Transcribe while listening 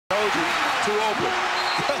Too open.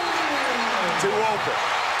 Too open.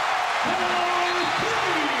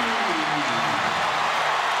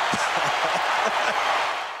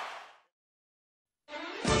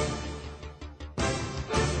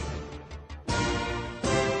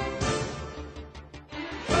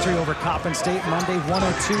 3 over Coppin State Monday,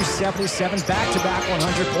 102-77, back-to-back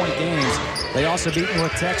 100-point games. They also beat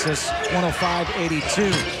North Texas, 105-82.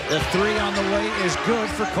 The 3 on the way is good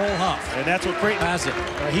for Cole Huff. And that's what Creighton has it.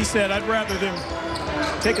 He said, I'd rather them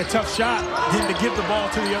take a tough shot than to give the ball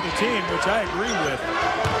to the other team, which I agree with.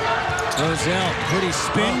 Grosel, pretty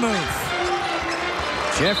spin move.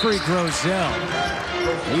 Jeffrey Grosel.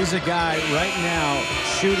 He's a guy right now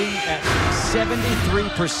shooting at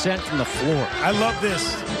 73% from the floor. I love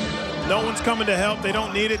this. No one's coming to help. They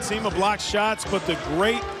don't need it. SEMA blocks shots, but the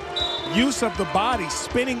great use of the body,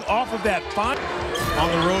 spinning off of that fine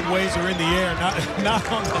on the roadways or in the air, not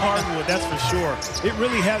on the hardwood, that's for sure. It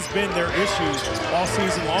really has been their issues all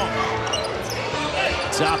season long.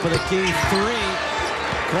 Top of the key 3.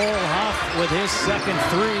 Cole Huff with his second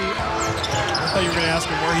 3. I thought you were going to ask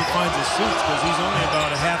him where he finds his suits, because he's only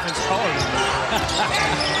about a half-inch taller than me.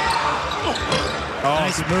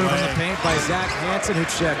 Nice move in the paint by Zach Hansen, who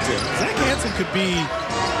checked it. Zach Hansen could be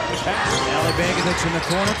Ali Begovic in the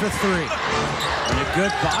corner for 3. And a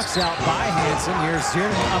good box out by Hansen. Here's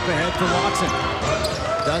Zierman up ahead for Watson.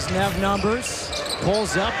 Doesn't have numbers.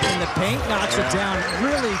 Pulls up in the paint, knocks it down.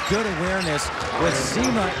 Really good awareness with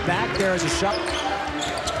SEMA back there as a shot.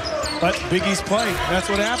 But Big East play, that's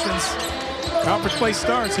what happens. Conference play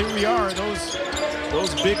starts. Here we are.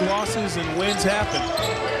 Those big losses and wins happen.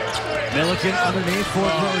 Milliken underneath for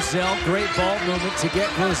Grosel. Great ball movement to get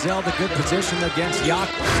Grosel the good position against Yak.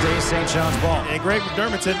 Stays St. John's ball. And Greg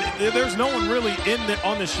McDermott said there's no one really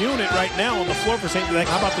on this unit right now on the floor for St. John's.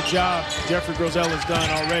 How about the job Jeffrey Grosel has done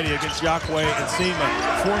already against Yaqua and SEMA,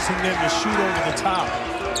 forcing them to shoot over the top.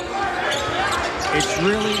 It's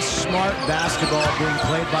really smart basketball being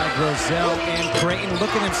played by Grosel and Creighton.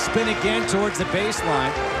 Look at him spin again towards the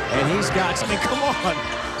baseline. And he's got, I mean, come on.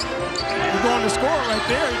 You're going to score right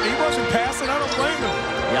there. He wasn't passing. I don't blame him.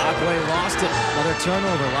 Yaqua lost it. Another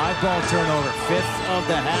turnover, live ball turnover. 5th of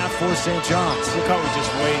the half for St. John's. Look how he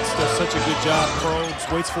just waits. Does such a good job. Probes,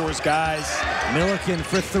 waits for his guys. Milliken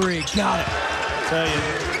for 3. Got it. I tell you,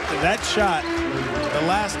 that shot, the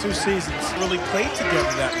last 2 seasons, really played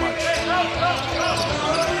together that much.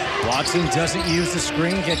 Watson doesn't use the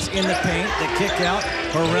screen, gets in the paint, the kick out.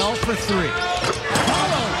 Harrell for 3.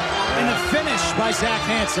 Followed in the finish by Zach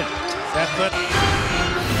Hansen.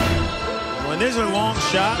 When there's a long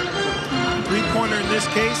shot, 3-pointer in this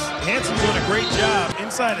case, Hansen's doing a great job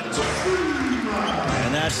inside it.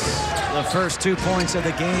 And that's the first 2 points of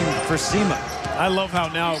the game for SEMA. I love how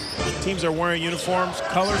now teams are wearing uniforms,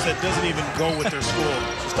 colors that doesn't even go with their school.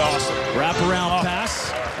 Just awesome. Wraparound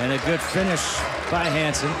pass and a good finish by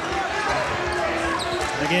Hansen.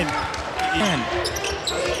 Again,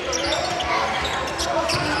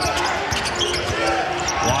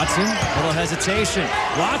 Watson, little hesitation.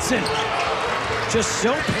 Watson, just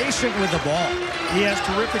so patient with the ball. He has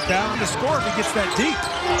terrific down to score if he gets that deep.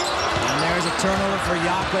 And there's a turnover for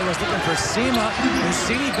Yaqua. Was looking for SEMA.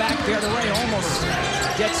 Musini back the other way, almost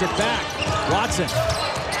gets it back. Watson,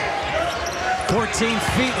 14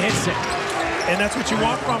 feet, hits it. And that's what you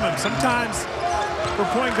want from him. Sometimes for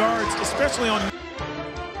point guards, especially on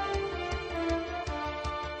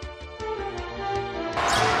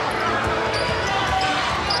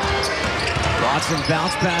Watson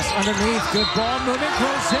bounce pass underneath. Good ball movement.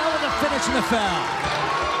 Grosel with a finish and the foul.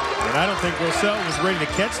 And I don't think Grosel was ready to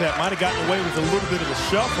catch that. Might have gotten away with a little bit of a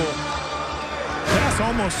shuffle. Pass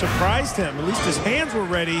almost surprised him. At least his hands were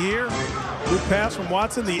ready here. Good pass from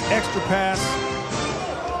Watson. The extra pass.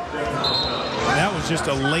 And that was just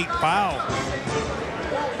a late foul.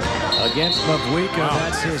 Against Mabuika. Wow.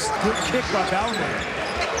 That's his good kick by Bowman.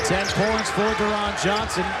 10 points for Deron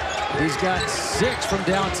Johnson. He's got 6 from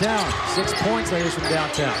downtown. 6 points latest from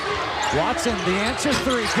downtown. Watson, the answer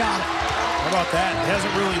 3, got it. How about that?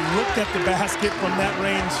 Hasn't really looked at the basket from that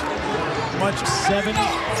range much. 7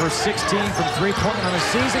 for 16 from 3-point on the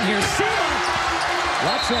season. Here's SEMA.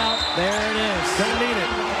 Watch out. There it is. Don't need it.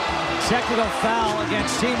 Technical foul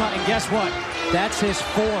against SEMA, and guess what? That's his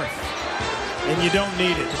 4th. And you don't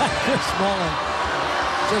need it. Chris Mullen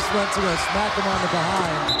just went to go smack him on the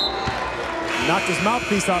behind. Knocked his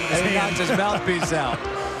mouthpiece out of his hand. He knocked his mouthpiece out.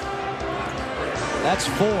 That's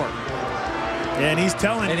 4. And he's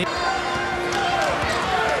telling. And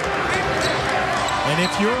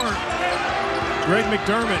if you're Greg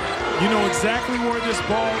McDermott, you know exactly where this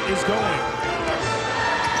ball is going.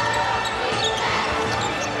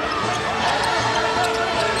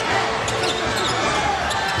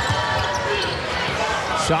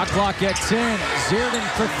 Shot clock at 10. Zierden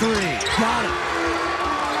for 3. Got it.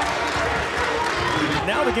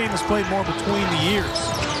 Now the game is played more between the ears.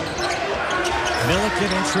 Milliken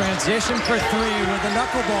in transition for 3 with the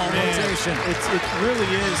knuckleball rotation. It really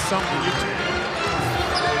is something.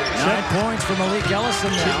 9 points for Malik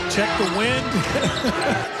Ellison now. Check the wind.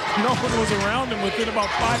 No one was around him within about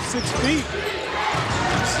 5-6 feet.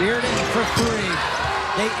 Zierden for 3.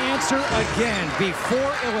 They answer again.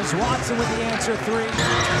 Before it was Watson with the answer 3.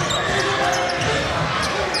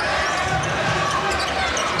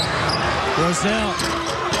 Roselle,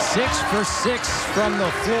 6 for 6 from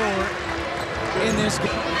the floor in this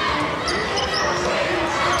game.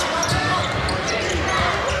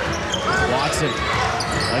 Watson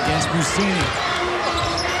against Musini.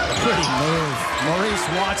 Pretty move. Maurice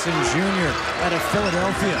Watson Jr. out of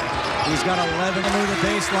Philadelphia. He's got 11 to the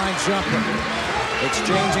baseline jumper.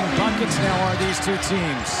 Exchanging buckets now are these two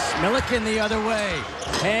teams. Milliken the other way.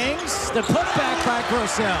 Hangs. The putback by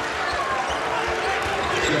Grosel.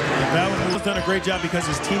 Ballard has done a great job because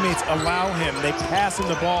his teammates allow him. They pass him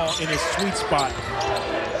the ball in his sweet spot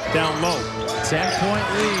down low. 10-point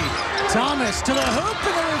lead. Thomas to the hoop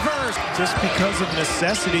in the reverse. Just because of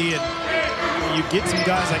necessity, and you get some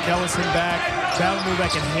guys like Ellison back, Ballard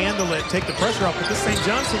that can handle it, take the pressure off. But this St.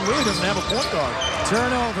 Johnson really doesn't have a point guard.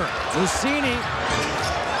 Turnover. Musini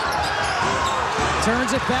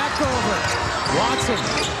turns it back over. Watson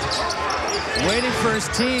waiting for his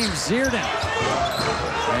team. Zierden.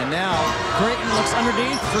 And now Creighton looks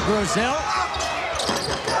underneath for Grosel.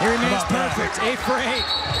 He remains perfect. 8 for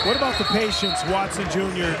 8. What about the patience Watson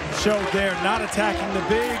Jr. showed there, not attacking the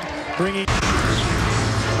big, bringing...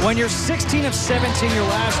 When you're 16 of 17 your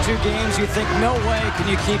last 2 games, you think, no way can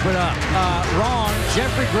you keep it up. Wrong.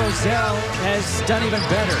 Jeffrey Grosel has done even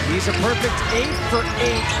better. He's a perfect 8 for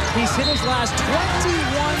 8. He's hit his last 21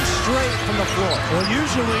 straight from the floor. Well,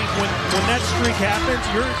 usually when that streak happens,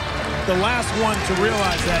 you're the last one to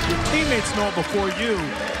realize that. Your teammates know it before you.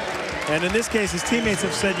 And in this case, his teammates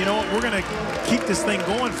have said, you know what, we're going to keep this thing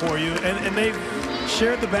going for you. And they've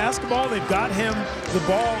shared the basketball. They've got him the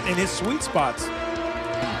ball in his sweet spots.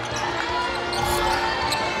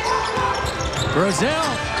 Grosel.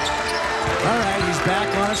 All right, he's back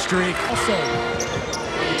on a streak. Also,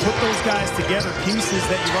 you put those guys together, pieces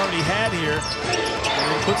that you've already had here, and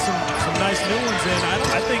then put some nice new ones in.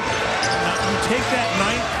 I think you take that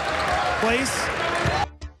 9th place